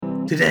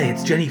Today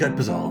it's Jenny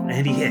Gutbezahl,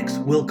 Andy Hicks,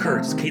 Will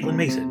Kurtz, Caitlin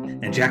Mason,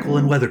 and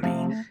Jacquelyn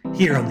Weatherbee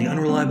here on the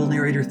Unreliable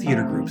Narrator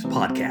Theater Group's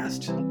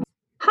podcast.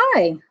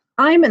 Hi,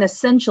 I'm an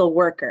essential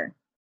worker.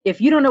 If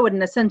you don't know what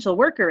an essential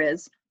worker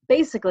is,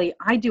 basically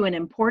I do an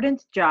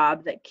important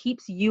job that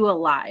keeps you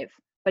alive,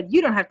 but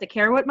you don't have to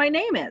care what my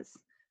name is.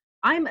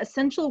 I'm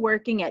essential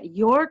working at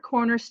your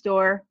corner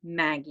store,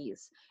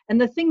 Maggie's. And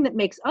the thing that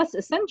makes us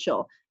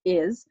essential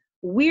is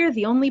we're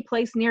the only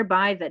place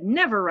nearby that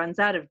never runs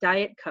out of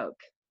Diet Coke.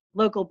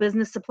 Local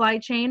business supply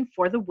chain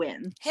for the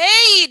win.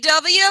 Hey,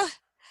 W.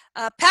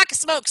 Pack of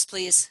smokes,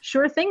 please.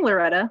 Sure thing,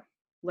 Loretta.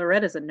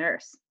 Loretta's a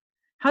nurse.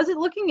 How's it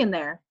looking in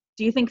there?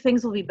 Do you think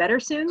things will be better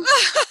soon?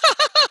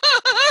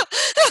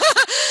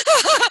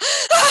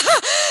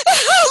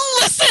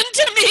 Listen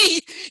to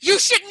me! You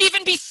shouldn't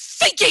even be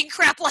thinking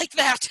crap like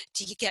that!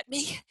 Do you get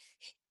me?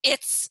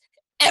 It's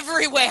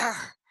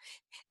everywhere.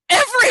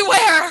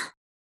 Everywhere!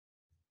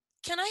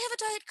 Can I have a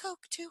Diet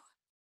Coke, too?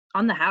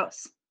 On the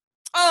house.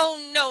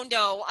 Oh,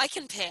 no, I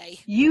can pay.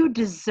 You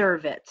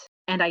deserve it.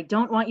 And I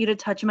don't want you to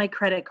touch my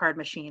credit card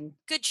machine.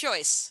 Good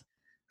choice.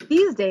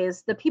 These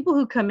days, the people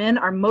who come in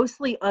are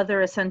mostly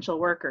other essential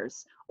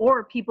workers,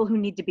 or people who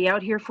need to be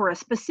out here for a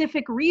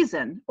specific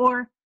reason,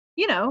 or,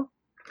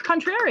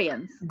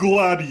 contrarians.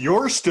 Glad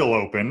you're still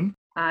open.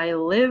 I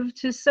live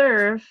to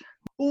serve.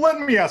 Let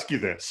me ask you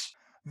this.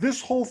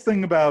 This whole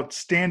thing about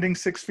standing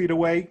 6 feet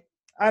away,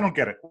 I don't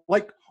get it.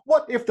 Like,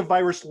 what if the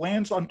virus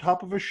lands on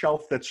top of a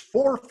shelf that's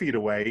 4 feet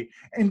away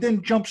and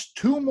then jumps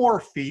 2 more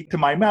feet to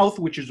my mouth,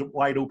 which is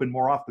wide open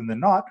more often than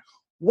not?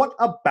 What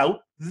about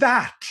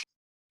that?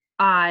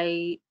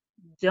 I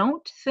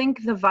don't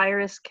think the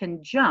virus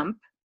can jump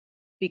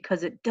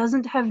because it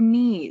doesn't have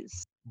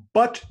knees.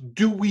 But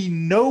do we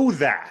know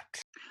that?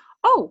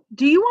 Oh,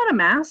 do you want a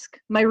mask?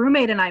 My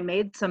roommate and I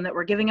made some that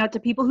we're giving out to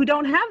people who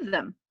don't have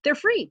them. They're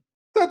free.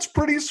 That's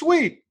pretty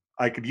sweet.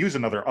 I could use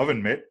another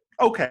oven mitt.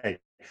 Okay,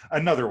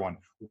 another one.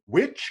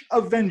 Which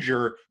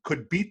Avenger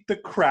could beat the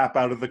crap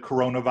out of the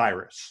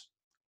coronavirus?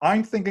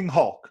 I'm thinking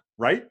Hulk,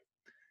 right?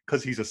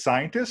 Because he's a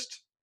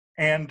scientist.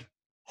 And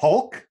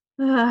Hulk?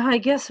 I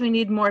guess we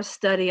need more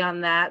study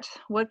on that.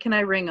 What can I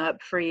ring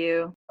up for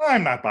you?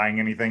 I'm not buying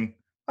anything.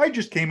 I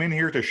just came in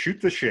here to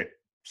shoot the shit.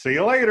 See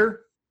you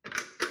later.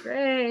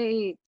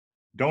 Great.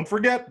 Don't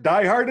forget,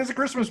 Die Hard is a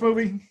Christmas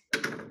movie.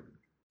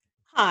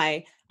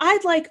 Hi,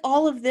 I'd like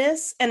all of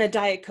this and a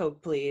Diet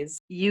Coke, please.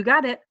 You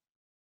got it.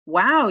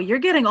 Wow, you're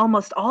getting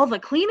almost all the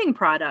cleaning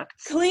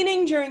products.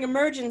 Cleaning during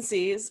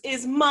emergencies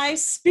is my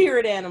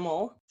spirit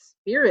animal.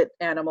 Spirit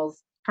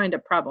animals, kind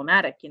of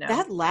problematic,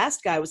 That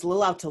last guy was a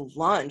little out to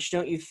lunch,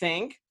 don't you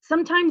think?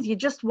 Sometimes you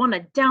just want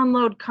to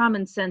download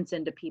common sense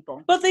into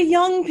people. But the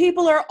young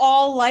people are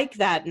all like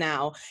that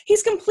now.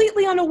 He's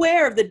completely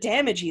unaware of the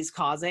damage he's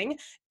causing.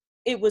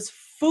 It was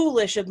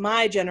foolish of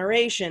my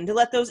generation to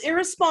let those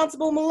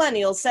irresponsible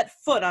millennials set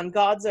foot on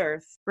God's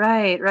earth.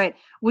 Right.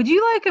 Would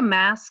you like a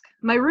mask?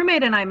 My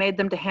roommate and I made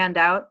them to hand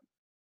out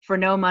for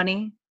no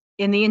money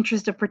in the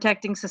interest of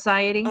protecting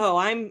society. Oh,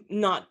 I'm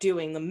not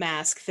doing the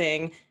mask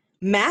thing.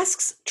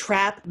 Masks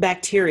trap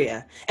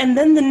bacteria, and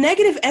then the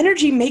negative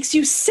energy makes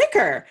you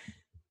sicker.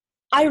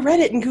 I read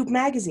it in Goop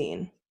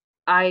magazine.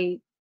 I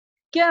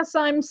guess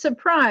I'm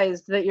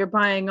surprised that you're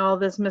buying all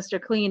this,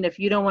 Mr. Clean, if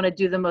you don't want to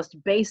do the most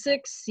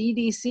basic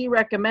CDC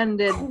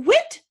recommended.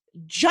 Quit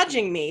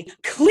judging me.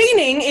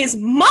 Cleaning is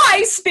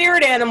my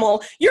spirit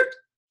animal. Your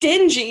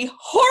dingy,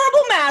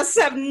 horrible masks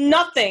have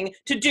nothing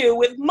to do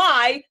with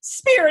my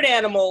spirit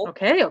animal.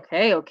 Okay.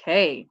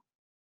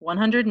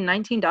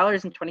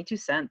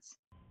 $119.22.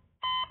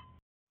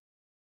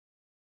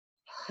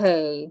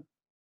 Hey,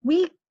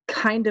 we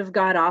kind of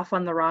got off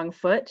on the wrong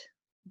foot,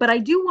 but I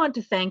do want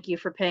to thank you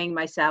for paying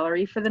my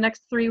salary for the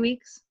next 3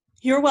 weeks.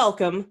 You're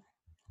welcome.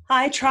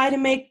 I try to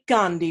make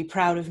Gandhi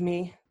proud of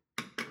me.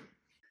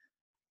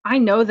 I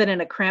know that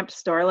in a cramped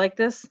store like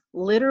this,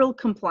 literal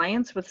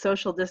compliance with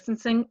social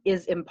distancing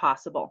is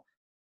impossible.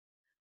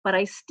 But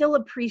I still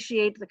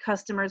appreciate the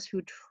customers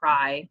who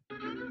try,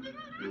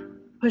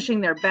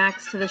 pushing their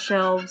backs to the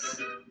shelves,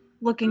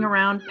 looking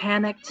around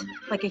panicked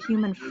like a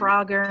human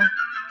frogger.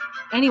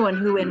 Anyone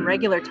who in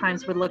regular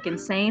times would look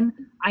insane,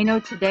 I know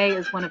today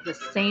is one of the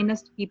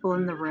sanest people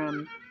in the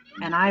room,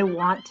 and I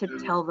want to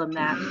tell them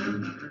that.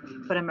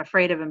 But I'm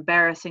afraid of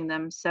embarrassing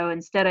them, so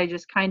instead I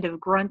just kind of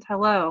grunt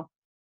hello.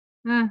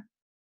 I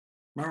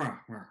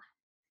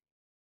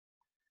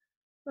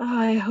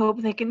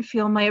hope they can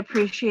feel my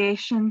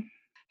appreciation.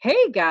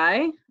 Hey,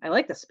 guy, I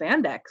like the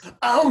spandex.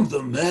 I'm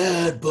the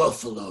Mad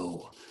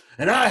Buffalo,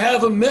 and I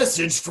have a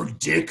message for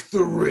Dick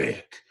the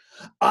Rick.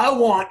 I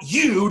want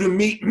you to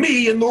meet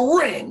me in the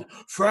ring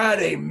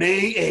Friday,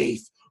 May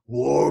 8th,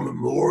 War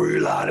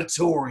Memorial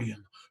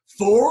Auditorium,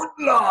 Fort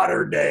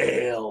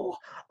Lauderdale.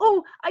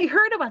 Oh, I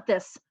heard about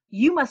this.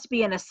 You must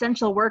be an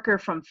essential worker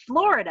from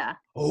Florida.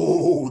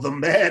 Oh, the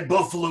Mad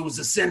Buffalo's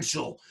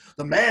essential.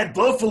 The Mad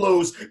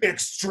Buffalo's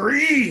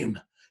extreme.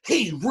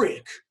 Hey,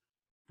 Rick,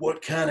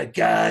 what kind of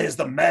guy is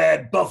the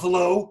Mad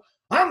Buffalo?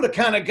 I'm the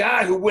kind of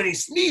guy who, when he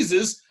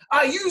sneezes,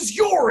 I use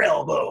your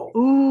elbow.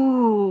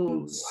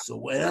 Ooh, So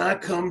when I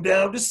come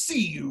down to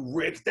see you,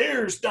 Rick,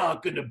 there's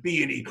not going to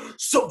be any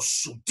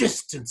social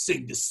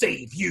distancing to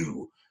save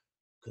you.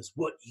 Because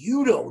what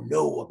you don't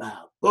know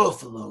about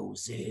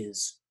buffaloes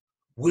is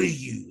we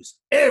use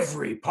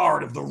every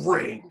part of the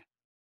ring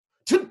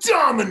to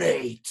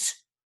dominate.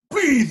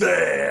 Be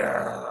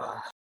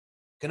there.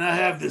 Can I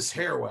have this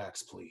hair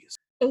wax, please?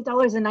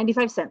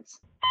 $8.95.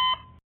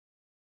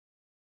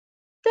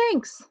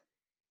 Thanks.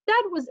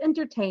 That was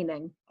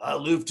entertaining. I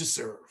live to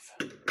serve.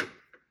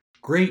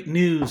 Great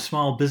news,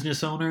 small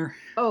business owner.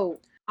 Oh,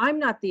 I'm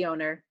not the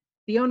owner.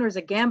 The owner's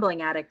a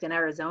gambling addict in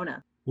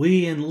Arizona.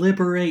 We in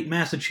Liberate,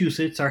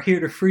 Massachusetts are here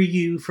to free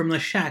you from the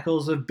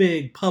shackles of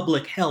big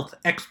public health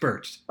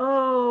experts.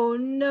 Oh,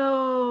 no.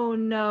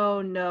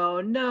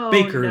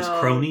 Baker's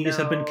cronies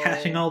have been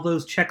cashing all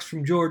those checks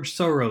from George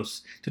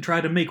Soros to try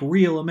to make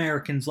real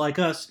Americans like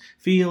us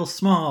feel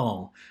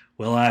small.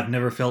 Well, I've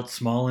never felt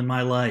small in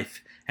my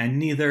life, and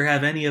neither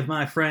have any of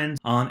my friends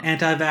on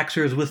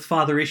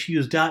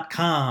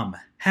antivaxxerswithfatherissues.com.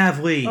 Have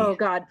we? Oh,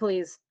 God,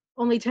 please.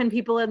 Only 10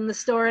 people in the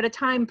store at a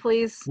time,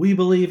 please. We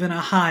believe in a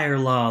higher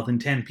law than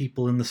 10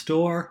 people in the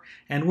store,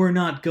 and we're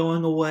not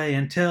going away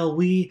until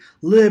we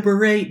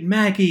liberate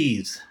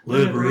Maggies.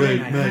 Liberate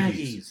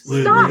Maggies.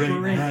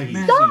 Liberate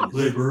Maggies. Stop!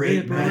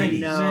 Liberate Maggies.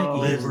 No.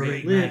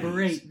 Liberate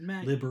Maggies.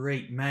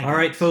 Liberate Maggies. All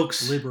right,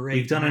 folks,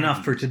 we've done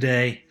enough for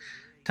today.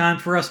 Time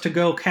for us to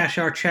go cash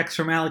our checks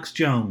from Alex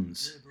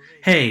Jones.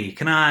 Hey,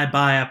 can I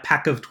buy a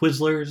pack of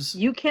Twizzlers?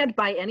 You can't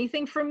buy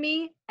anything from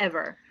me,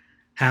 ever.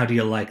 How do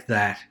you like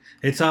that?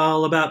 It's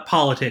all about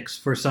politics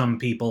for some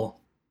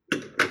people.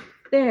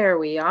 There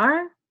we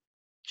are.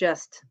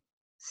 Just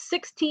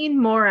 16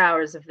 more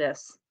hours of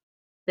this.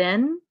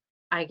 Then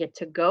I get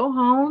to go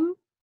home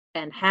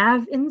and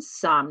have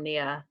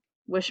insomnia.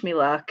 Wish me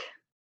luck.